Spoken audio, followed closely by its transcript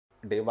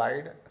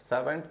divide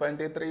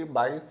 723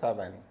 by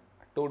 7.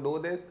 To do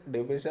this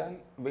division,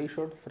 we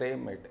should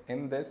frame it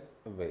in this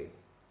way.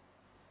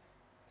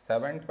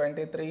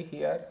 723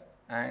 here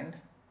and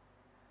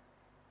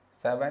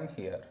 7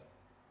 here.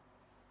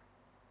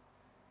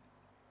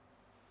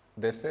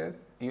 This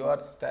is your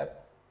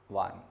step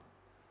 1.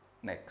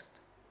 Next,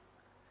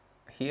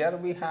 here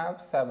we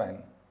have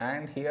 7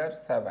 and here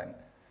 7.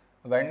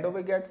 When do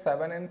we get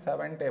 7 in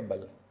 7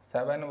 table?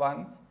 7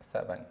 ones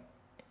 7.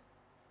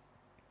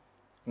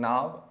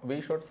 Now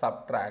we should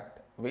subtract.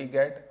 We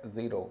get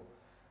 0.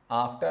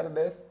 After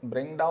this,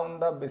 bring down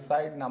the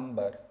beside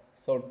number.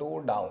 So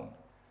 2 down.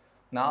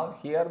 Now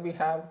here we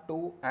have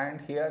 2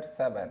 and here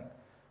 7.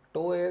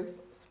 2 is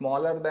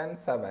smaller than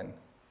 7.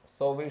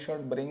 So we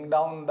should bring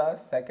down the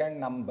second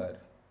number.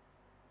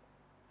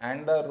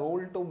 And the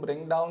rule to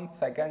bring down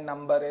second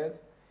number is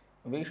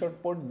we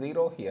should put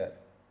 0 here.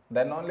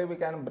 Then only we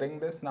can bring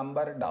this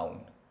number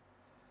down.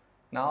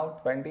 Now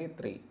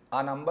 23.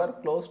 A number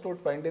close to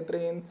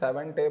 23 in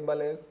 7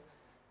 table is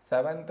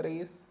 7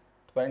 3s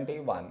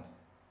 21.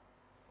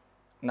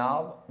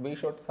 Now we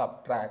should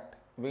subtract.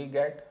 We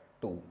get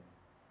 2.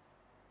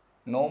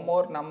 No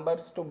more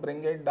numbers to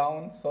bring it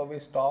down, so we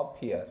stop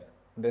here.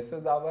 This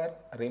is our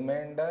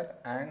remainder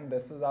and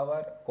this is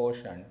our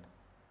quotient.